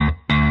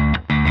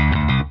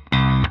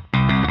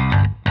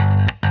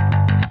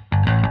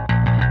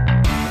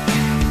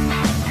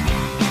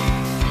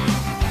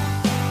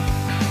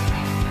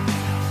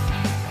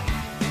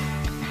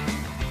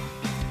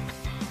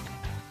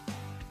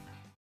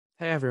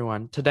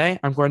everyone. Today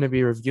I'm going to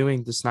be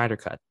reviewing the Snyder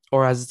Cut,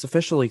 or as it's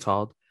officially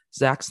called,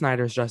 Zack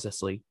Snyder's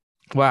Justice League.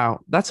 Wow,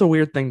 that's a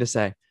weird thing to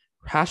say.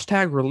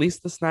 Hashtag release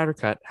the Snyder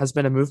Cut has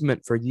been a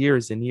movement for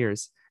years and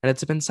years, and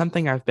it's been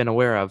something I've been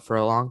aware of for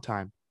a long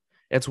time.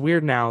 It's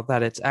weird now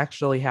that it's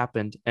actually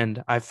happened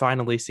and I've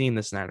finally seen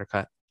the Snyder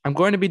Cut. I'm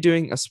going to be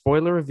doing a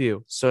spoiler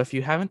review, so if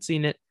you haven't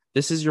seen it,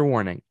 this is your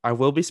warning. I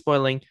will be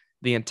spoiling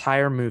the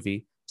entire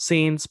movie,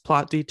 scenes,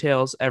 plot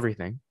details,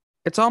 everything.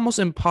 It's almost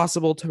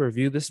impossible to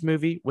review this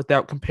movie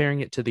without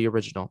comparing it to the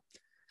original.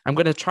 I'm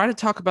going to try to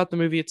talk about the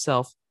movie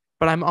itself,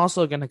 but I'm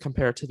also going to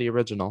compare it to the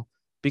original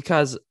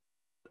because,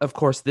 of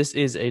course, this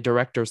is a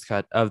director's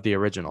cut of the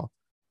original.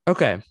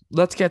 Okay,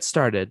 let's get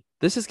started.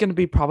 This is going to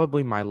be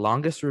probably my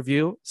longest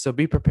review, so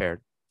be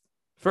prepared.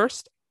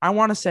 First, I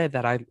want to say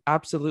that I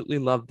absolutely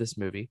love this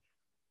movie.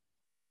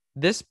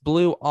 This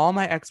blew all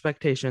my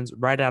expectations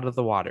right out of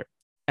the water,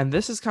 and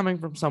this is coming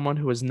from someone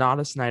who is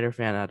not a Snyder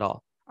fan at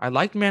all. I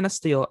liked Man of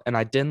Steel and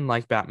I didn't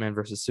like Batman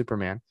vs.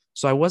 Superman,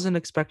 so I wasn't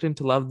expecting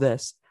to love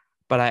this,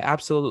 but I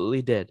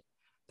absolutely did.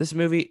 This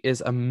movie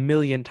is a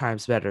million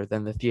times better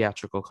than the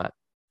theatrical cut.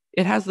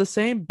 It has the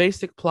same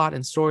basic plot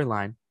and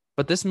storyline,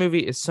 but this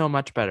movie is so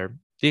much better.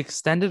 The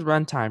extended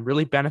runtime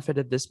really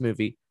benefited this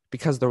movie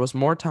because there was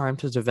more time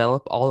to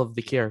develop all of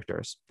the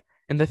characters.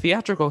 In the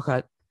theatrical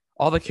cut,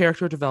 all the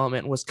character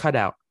development was cut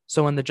out,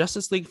 so when the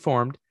Justice League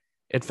formed,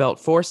 it felt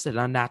forced and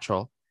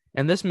unnatural.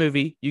 In this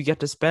movie, you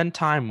get to spend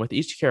time with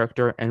each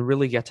character and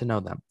really get to know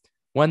them.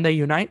 When they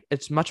unite,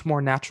 it's much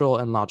more natural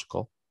and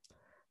logical.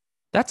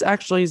 That's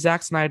actually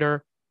Zack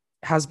Snyder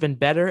has been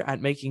better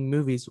at making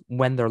movies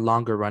when they're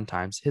longer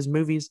runtimes. His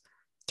movies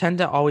tend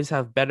to always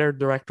have better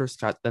director's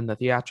cut than the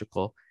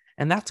theatrical,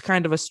 and that's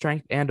kind of a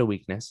strength and a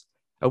weakness.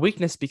 A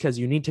weakness because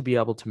you need to be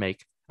able to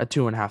make a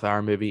 2.5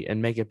 hour movie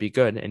and make it be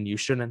good, and you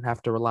shouldn't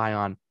have to rely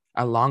on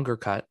a longer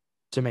cut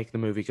to make the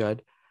movie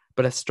good.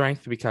 But a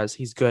strength because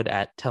he's good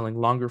at telling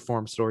longer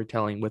form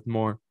storytelling with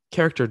more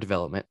character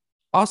development.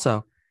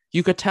 Also,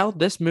 you could tell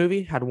this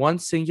movie had one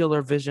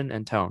singular vision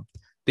and tone.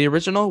 The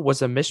original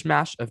was a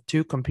mishmash of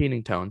two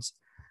competing tones.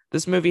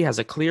 This movie has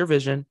a clear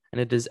vision and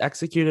it is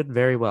executed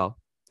very well.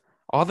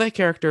 All the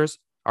characters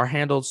are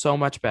handled so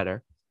much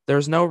better. There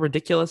is no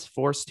ridiculous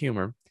forced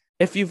humor.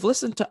 If you've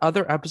listened to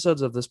other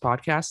episodes of this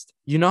podcast,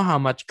 you know how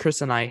much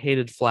Chris and I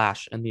hated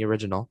Flash in the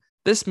original.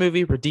 This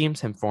movie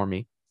redeems him for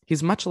me.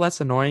 He's much less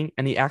annoying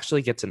and he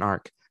actually gets an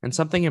arc and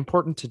something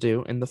important to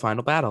do in the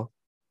final battle.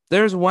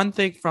 There's one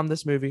thing from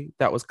this movie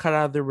that was cut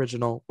out of the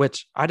original,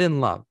 which I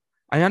didn't love.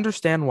 I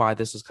understand why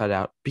this was cut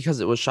out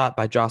because it was shot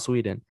by Joss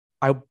Whedon.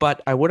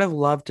 But I would have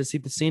loved to see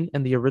the scene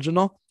in the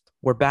original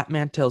where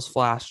Batman tells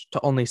Flash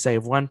to only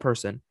save one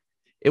person.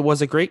 It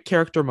was a great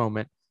character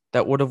moment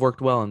that would have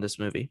worked well in this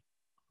movie.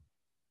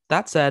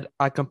 That said,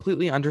 I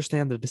completely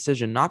understand the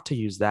decision not to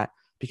use that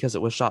because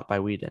it was shot by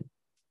Whedon.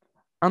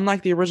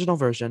 Unlike the original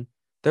version,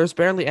 there's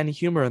barely any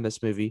humor in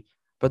this movie,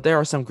 but there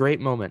are some great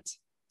moments.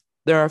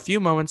 There are a few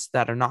moments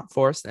that are not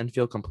forced and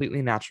feel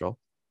completely natural.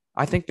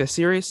 I think the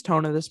serious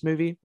tone of this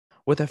movie,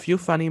 with a few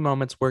funny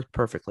moments, worked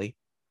perfectly.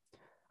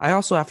 I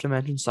also have to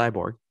mention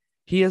Cyborg.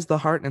 He is the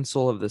heart and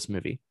soul of this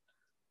movie,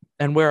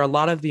 and where a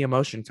lot of the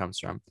emotion comes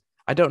from.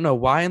 I don't know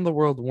why in the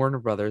world Warner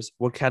Brothers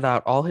would cut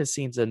out all his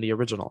scenes in the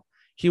original.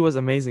 He was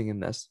amazing in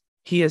this.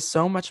 He is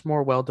so much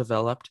more well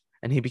developed,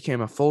 and he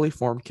became a fully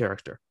formed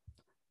character.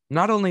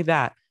 Not only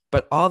that,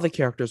 but all the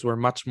characters were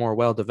much more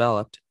well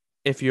developed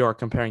if you are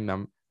comparing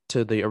them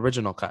to the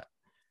original cut.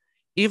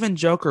 Even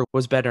Joker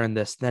was better in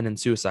this than in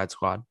Suicide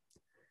Squad.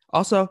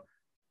 Also,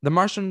 the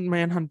Martian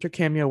Manhunter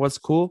cameo was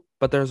cool,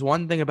 but there's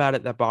one thing about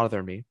it that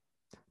bothered me.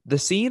 The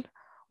scene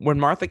when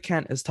Martha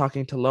Kent is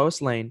talking to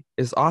Lois Lane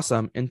is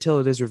awesome until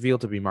it is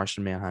revealed to be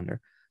Martian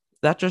Manhunter.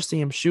 That just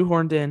seemed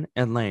shoehorned in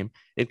and lame.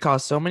 It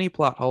caused so many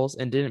plot holes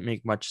and didn't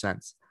make much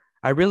sense.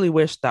 I really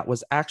wish that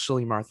was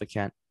actually Martha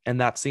Kent, and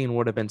that scene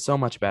would have been so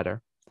much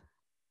better.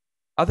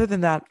 Other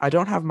than that, I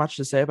don't have much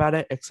to say about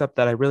it except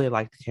that I really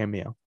liked the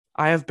cameo.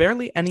 I have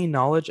barely any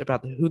knowledge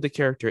about who the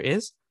character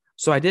is,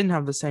 so I didn't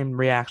have the same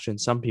reaction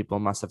some people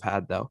must have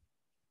had though.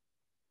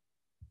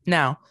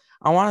 Now,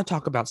 I want to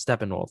talk about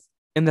Steppenwolf.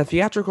 In the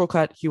theatrical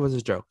cut, he was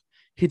a joke.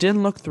 He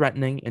didn't look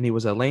threatening and he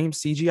was a lame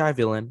CGI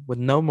villain with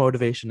no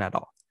motivation at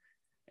all.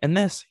 In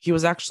this, he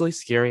was actually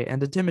scary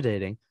and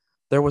intimidating.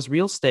 There was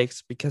real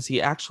stakes because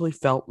he actually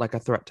felt like a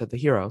threat to the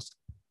heroes.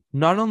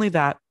 Not only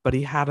that, but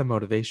he had a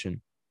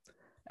motivation.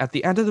 At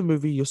the end of the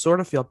movie, you sort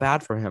of feel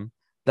bad for him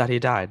that he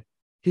died.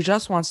 He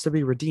just wants to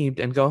be redeemed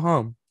and go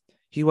home.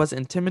 He was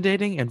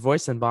intimidating in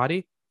voice and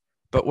body,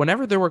 but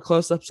whenever there were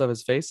close-ups of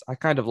his face, I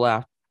kind of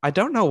laughed. I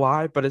don't know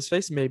why, but his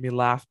face made me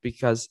laugh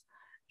because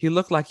he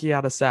looked like he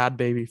had a sad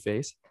baby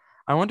face.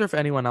 I wonder if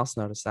anyone else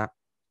noticed that.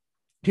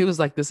 He was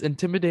like this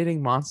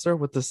intimidating monster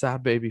with the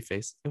sad baby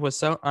face. It was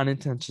so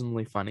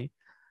unintentionally funny.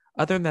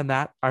 Other than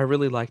that, I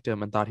really liked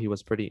him and thought he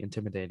was pretty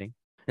intimidating.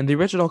 In the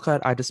original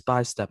cut, I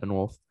despised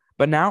Steppenwolf.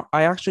 But now,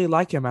 I actually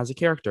like him as a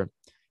character.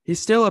 He's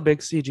still a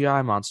big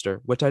CGI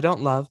monster, which I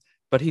don't love,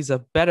 but he's a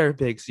better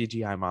big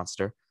CGI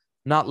monster.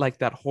 Not like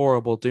that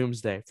horrible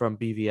Doomsday from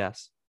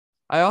BVS.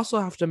 I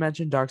also have to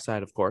mention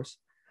Darkseid, of course.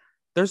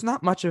 There's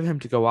not much of him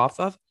to go off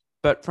of,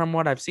 but from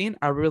what I've seen,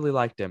 I really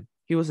liked him.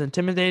 He was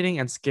intimidating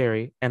and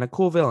scary, and a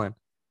cool villain.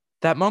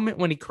 That moment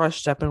when he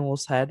crushed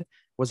Steppenwolf's head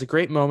was a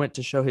great moment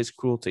to show his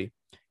cruelty.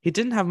 He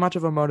didn't have much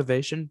of a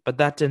motivation, but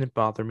that didn't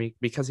bother me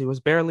because he was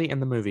barely in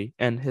the movie,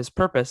 and his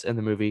purpose in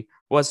the movie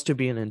was to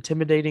be an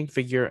intimidating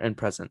figure and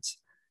presence,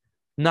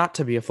 not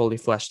to be a fully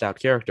fleshed out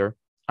character.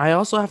 I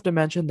also have to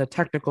mention the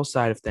technical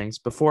side of things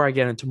before I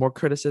get into more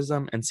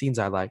criticism and scenes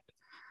I liked.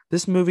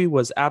 This movie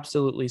was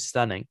absolutely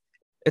stunning.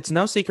 It's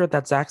no secret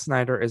that Zack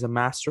Snyder is a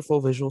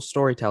masterful visual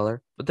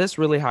storyteller, but this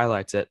really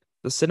highlights it.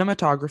 The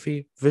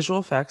cinematography, visual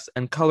effects,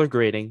 and color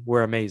grading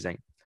were amazing.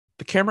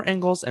 The camera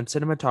angles and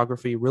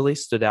cinematography really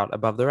stood out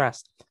above the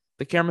rest.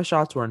 The camera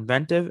shots were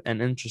inventive and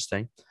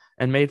interesting,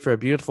 and made for a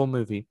beautiful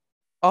movie.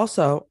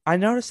 Also, I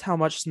noticed how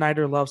much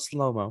Snyder loves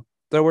slow mo.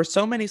 There were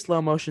so many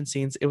slow motion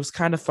scenes, it was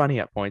kind of funny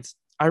at points.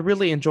 I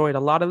really enjoyed a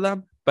lot of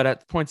them, but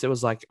at points it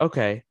was like,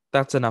 okay,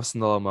 that's enough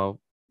slow mo.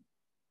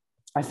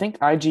 I think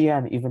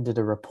IGN even did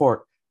a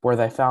report where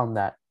they found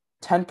that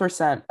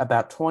 10%,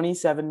 about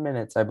 27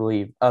 minutes, I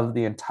believe, of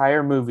the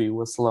entire movie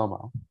was slow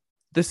mo.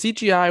 The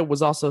CGI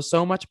was also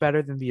so much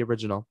better than the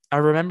original. I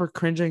remember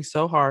cringing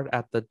so hard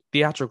at the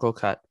theatrical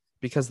cut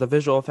because the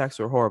visual effects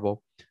were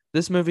horrible.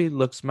 This movie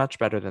looks much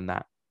better than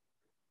that.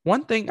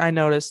 One thing I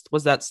noticed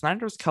was that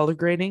Snyder's color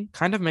grading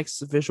kind of makes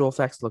the visual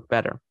effects look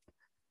better.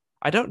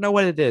 I don't know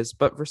what it is,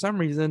 but for some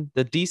reason,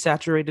 the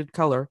desaturated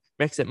color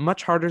makes it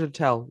much harder to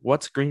tell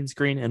what's green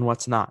screen and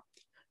what's not.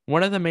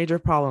 One of the major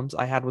problems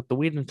I had with the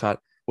Whedon cut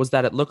was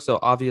that it looked so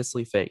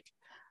obviously fake.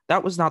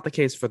 That was not the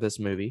case for this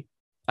movie.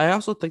 I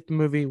also think the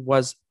movie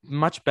was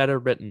much better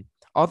written.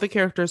 All the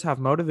characters have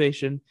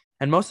motivation,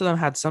 and most of them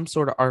had some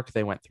sort of arc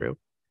they went through.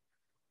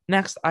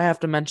 Next, I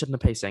have to mention the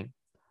pacing.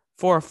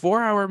 For a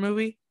 4-hour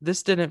movie,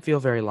 this didn't feel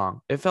very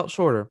long. It felt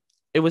shorter.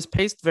 It was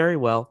paced very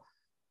well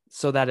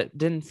so that it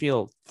didn't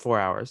feel 4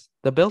 hours.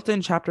 The built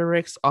in chapter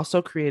breaks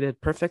also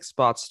created perfect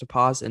spots to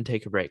pause and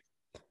take a break.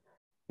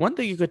 One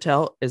thing you could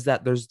tell is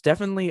that there's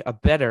definitely a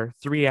better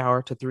 3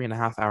 hour to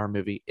 3.5 hour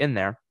movie in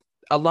there.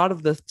 A lot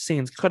of the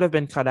scenes could have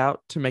been cut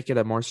out to make it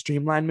a more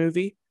streamlined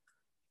movie.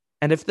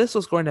 And if this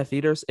was going to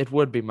theaters, it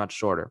would be much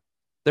shorter.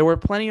 There were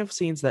plenty of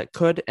scenes that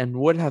could and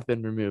would have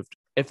been removed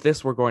if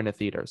this were going to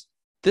theaters.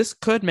 This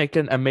could make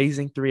an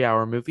amazing 3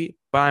 hour movie,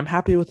 but I'm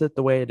happy with it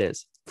the way it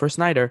is. For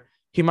Snyder,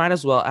 he might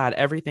as well add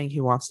everything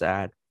he wants to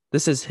add.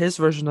 This is his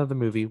version of the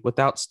movie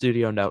without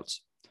studio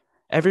notes.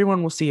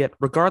 Everyone will see it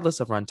regardless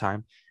of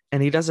runtime,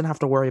 and he doesn't have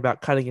to worry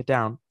about cutting it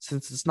down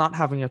since it's not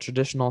having a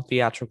traditional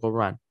theatrical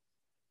run.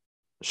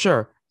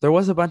 Sure, there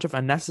was a bunch of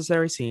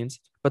unnecessary scenes,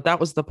 but that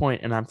was the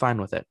point, and I'm fine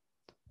with it.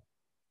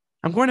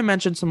 I'm going to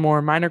mention some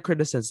more minor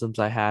criticisms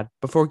I had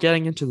before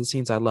getting into the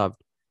scenes I loved,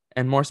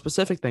 and more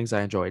specific things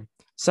I enjoyed.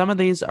 Some of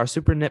these are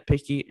super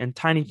nitpicky and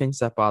tiny things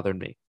that bothered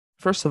me.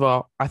 First of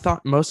all, I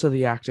thought most of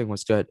the acting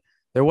was good.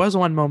 There was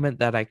one moment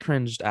that I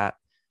cringed at.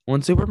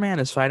 When Superman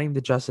is fighting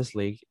the Justice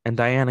League and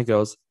Diana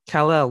goes,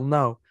 "Kal-El,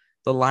 no."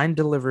 The line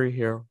delivery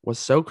here was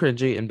so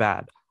cringy and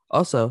bad.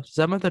 Also,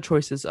 some of the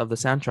choices of the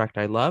soundtrack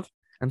I love,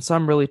 and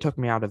some really took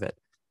me out of it.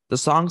 The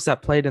songs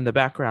that played in the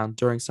background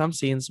during some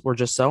scenes were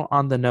just so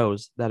on the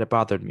nose that it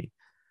bothered me.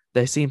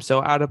 They seemed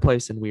so out of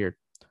place and weird.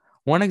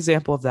 One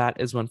example of that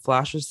is when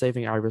Flash is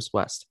saving Iris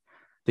West.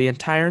 The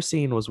entire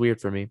scene was weird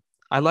for me.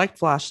 I liked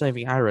Flash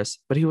saving Iris,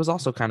 but he was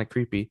also kind of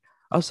creepy.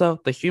 Also,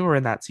 the humor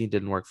in that scene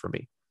didn't work for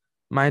me.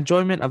 My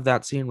enjoyment of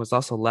that scene was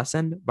also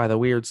lessened by the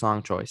weird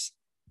song choice.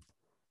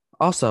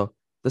 Also,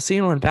 the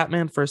scene when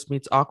Batman first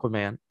meets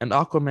Aquaman and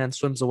Aquaman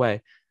swims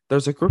away,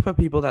 there's a group of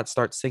people that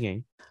start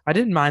singing. I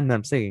didn't mind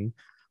them singing,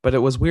 but it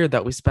was weird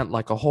that we spent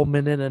like a whole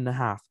minute and a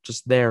half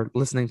just there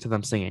listening to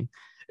them singing.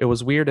 It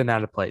was weird and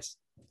out of place.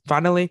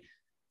 Finally,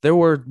 there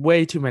were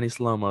way too many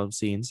slow-mo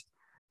scenes.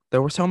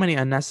 There were so many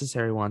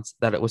unnecessary ones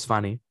that it was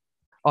funny.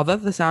 Although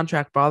the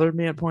soundtrack bothered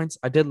me at points,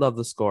 I did love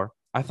the score.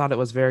 I thought it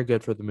was very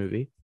good for the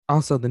movie.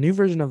 Also, the new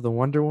version of the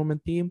Wonder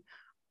Woman theme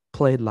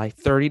played like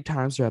 30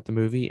 times throughout the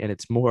movie, and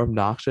it's more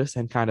obnoxious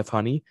and kind of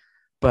funny,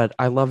 but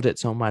I loved it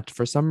so much.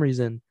 For some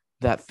reason,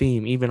 that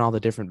theme, even all the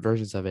different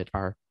versions of it,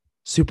 are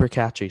super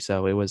catchy.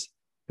 So it was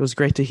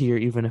great to hear,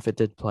 even if it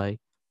did play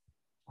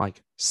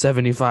like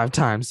 75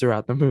 times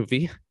throughout the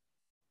movie.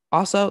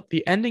 Also,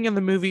 the ending of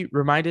the movie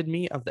reminded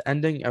me of the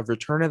ending of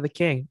Return of the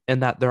King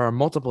in that there are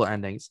multiple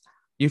endings.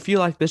 You feel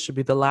like this should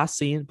be the last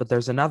scene, but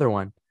there's another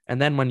one.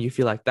 And then when you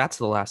feel like that's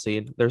the last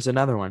scene, there's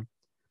another one.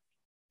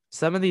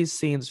 Some of these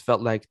scenes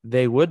felt like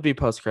they would be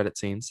post-credit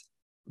scenes,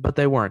 but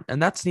they weren't.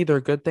 And that's neither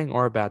a good thing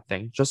or a bad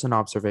thing, just an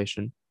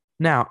observation.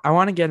 Now, I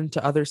want to get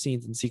into other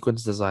scenes and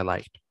sequences I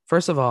liked.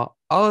 First of all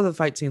of the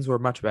fight scenes were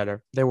much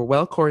better. They were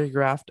well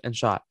choreographed and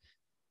shot.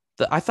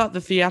 I thought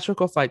the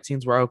theatrical fight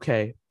scenes were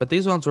okay, but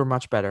these ones were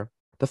much better.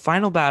 The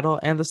final battle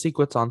and the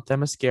sequence on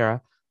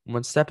Themyscira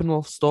when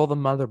Steppenwolf stole the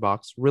mother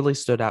box really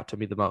stood out to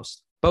me the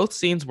most. Both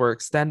scenes were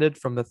extended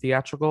from the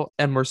theatrical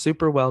and were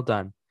super well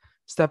done.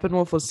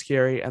 Steppenwolf was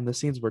scary and the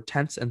scenes were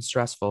tense and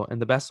stressful in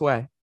the best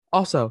way.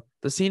 Also,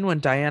 the scene when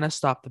Diana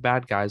stopped the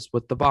bad guys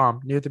with the bomb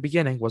near the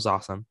beginning was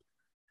awesome.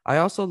 I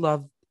also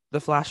loved the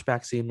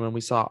flashback scene when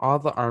we saw all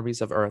the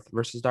armies of Earth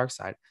versus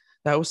Darkseid.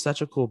 That was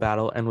such a cool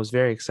battle and was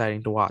very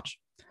exciting to watch.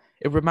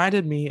 It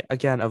reminded me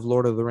again of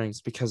Lord of the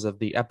Rings because of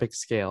the epic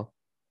scale.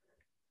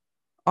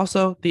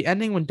 Also, the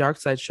ending when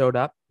Darkseid showed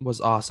up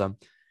was awesome.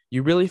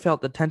 You really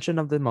felt the tension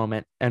of the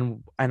moment,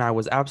 and I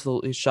was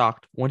absolutely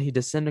shocked when he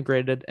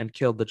disintegrated and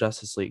killed the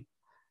Justice League.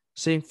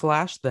 Seeing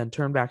Flash then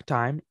turn back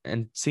time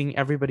and seeing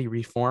everybody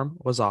reform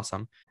was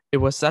awesome. It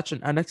was such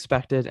an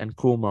unexpected and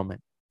cool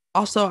moment.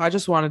 Also, I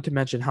just wanted to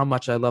mention how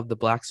much I love the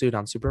black suit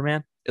on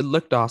Superman. It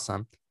looked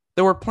awesome.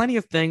 There were plenty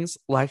of things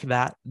like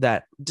that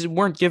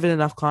weren't given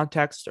enough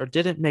context or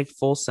didn't make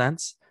full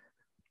sense,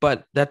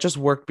 but that just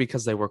worked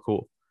because they were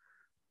cool.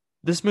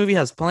 This movie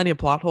has plenty of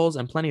plot holes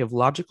and plenty of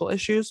logical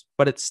issues,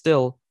 but it's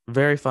still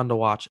very fun to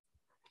watch.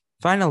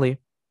 Finally,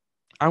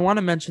 I want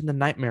to mention the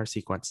nightmare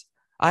sequence.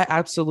 I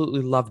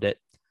absolutely loved it.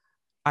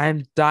 I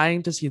am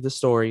dying to see the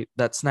story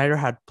that Snyder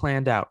had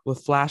planned out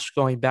with Flash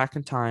going back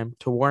in time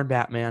to warn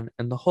Batman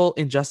and the whole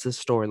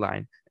Injustice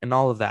storyline and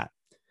all of that.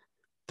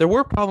 There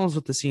were problems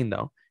with the scene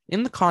though.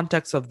 In the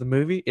context of the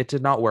movie, it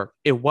did not work.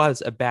 It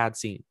was a bad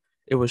scene.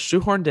 It was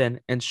shoehorned in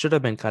and should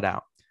have been cut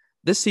out.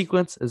 This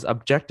sequence is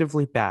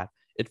objectively bad.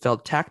 It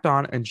felt tacked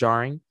on and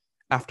jarring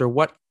after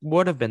what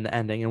would have been the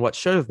ending and what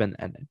should have been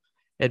the ending.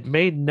 It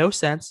made no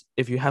sense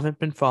if you haven't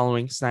been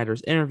following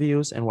Snyder's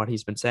interviews and what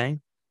he's been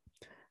saying.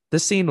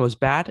 This scene was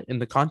bad in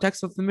the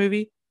context of the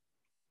movie,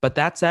 but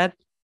that said,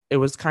 it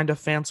was kind of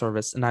fan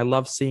service and I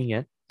loved seeing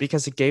it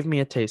because it gave me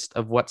a taste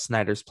of what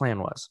Snyder's plan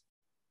was.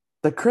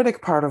 The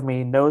critic part of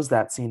me knows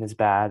that scene is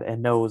bad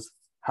and knows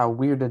how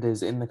weird it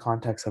is in the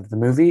context of the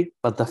movie,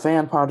 but the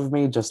fan part of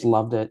me just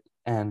loved it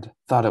and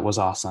thought it was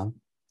awesome.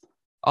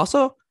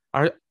 Also,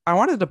 I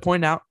wanted to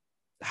point out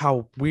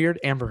how weird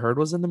Amber Heard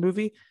was in the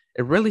movie.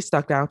 It really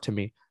stuck out to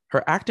me.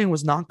 Her acting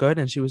was not good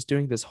and she was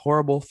doing this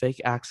horrible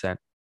fake accent.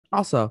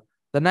 Also,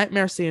 the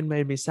nightmare scene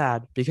made me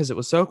sad because it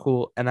was so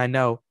cool and I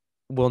know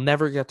we'll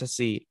never get to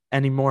see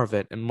any more of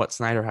it in what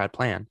Snyder had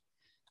planned.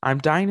 I'm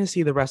dying to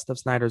see the rest of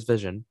Snyder's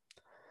vision.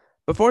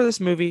 Before this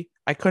movie,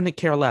 I couldn't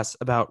care less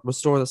about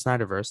Restore the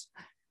Snyderverse.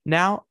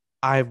 Now,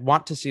 I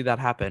want to see that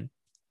happen.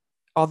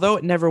 Although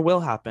it never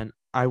will happen,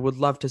 I would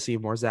love to see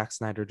more Zack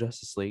Snyder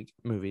Justice League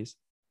movies.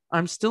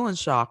 I'm still in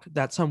shock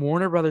that some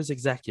Warner Brothers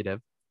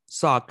executive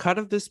saw a cut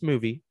of this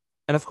movie,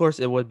 and of course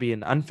it would be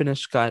an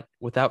unfinished cut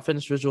without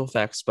finished visual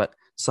effects, but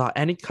saw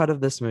any cut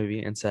of this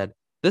movie and said,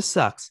 "This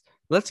sucks.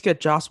 Let's get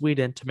Joss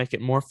Whedon to make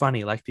it more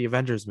funny like the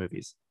Avengers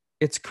movies."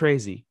 It's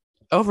crazy.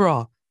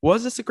 Overall,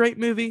 was this a great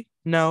movie?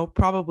 No,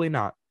 probably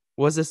not.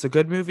 Was this a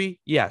good movie?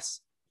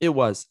 Yes, it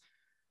was.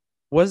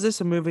 Was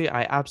this a movie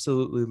I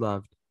absolutely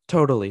loved?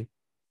 Totally.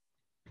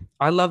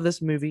 I love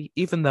this movie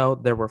even though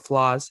there were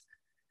flaws,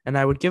 and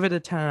I would give it a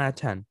 10 out of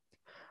 10.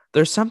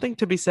 There's something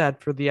to be said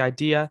for the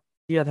idea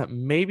that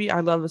maybe I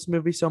love this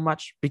movie so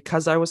much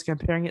because I was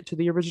comparing it to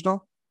the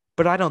original,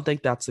 but I don't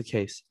think that's the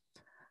case.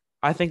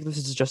 I think this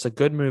is just a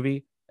good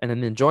movie and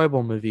an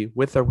enjoyable movie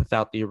with or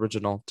without the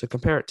original to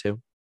compare it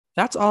to.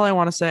 That's all I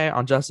want to say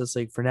on Justice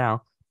League for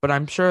now, but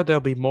I'm sure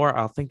there'll be more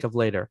I'll think of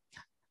later.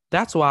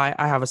 That's why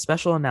I have a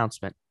special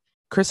announcement.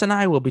 Chris and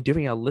I will be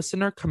doing a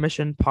listener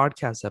commission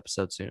podcast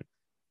episode soon.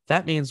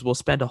 That means we'll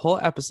spend a whole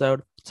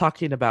episode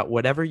talking about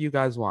whatever you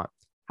guys want.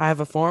 I have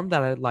a form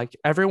that I'd like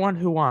everyone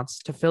who wants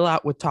to fill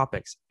out with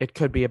topics. It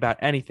could be about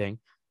anything.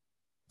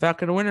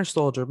 Falcon and Winter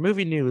Soldier,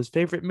 movie news,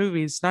 favorite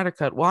movies, Snyder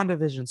Cut,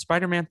 WandaVision,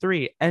 Spider-Man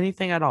 3,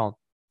 anything at all.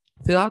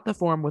 Fill out the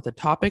form with a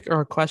topic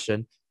or a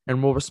question,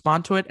 and we'll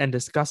respond to it and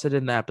discuss it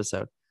in the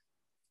episode.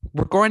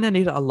 We're going to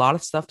need a lot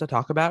of stuff to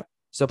talk about,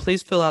 so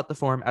please fill out the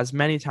form as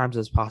many times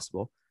as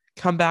possible.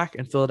 Come back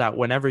and fill it out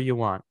whenever you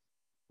want.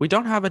 We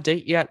don't have a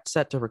date yet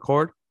set to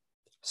record,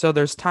 so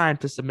there's time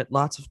to submit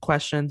lots of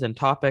questions and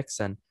topics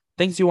and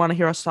things you want to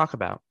hear us talk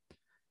about.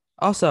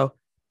 Also,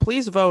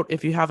 please vote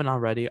if you haven't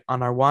already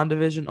on our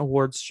WandaVision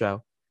Awards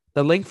show.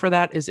 The link for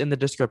that is in the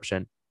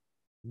description.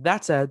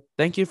 That said,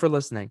 thank you for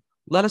listening.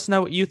 Let us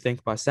know what you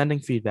think by sending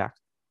feedback.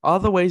 All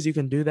the ways you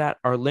can do that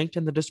are linked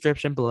in the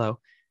description below,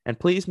 and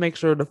please make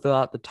sure to fill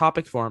out the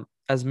topic form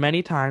as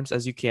many times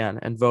as you can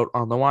and vote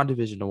on the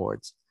WandaVision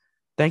Awards.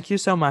 Thank you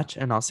so much,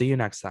 and I'll see you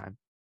next time.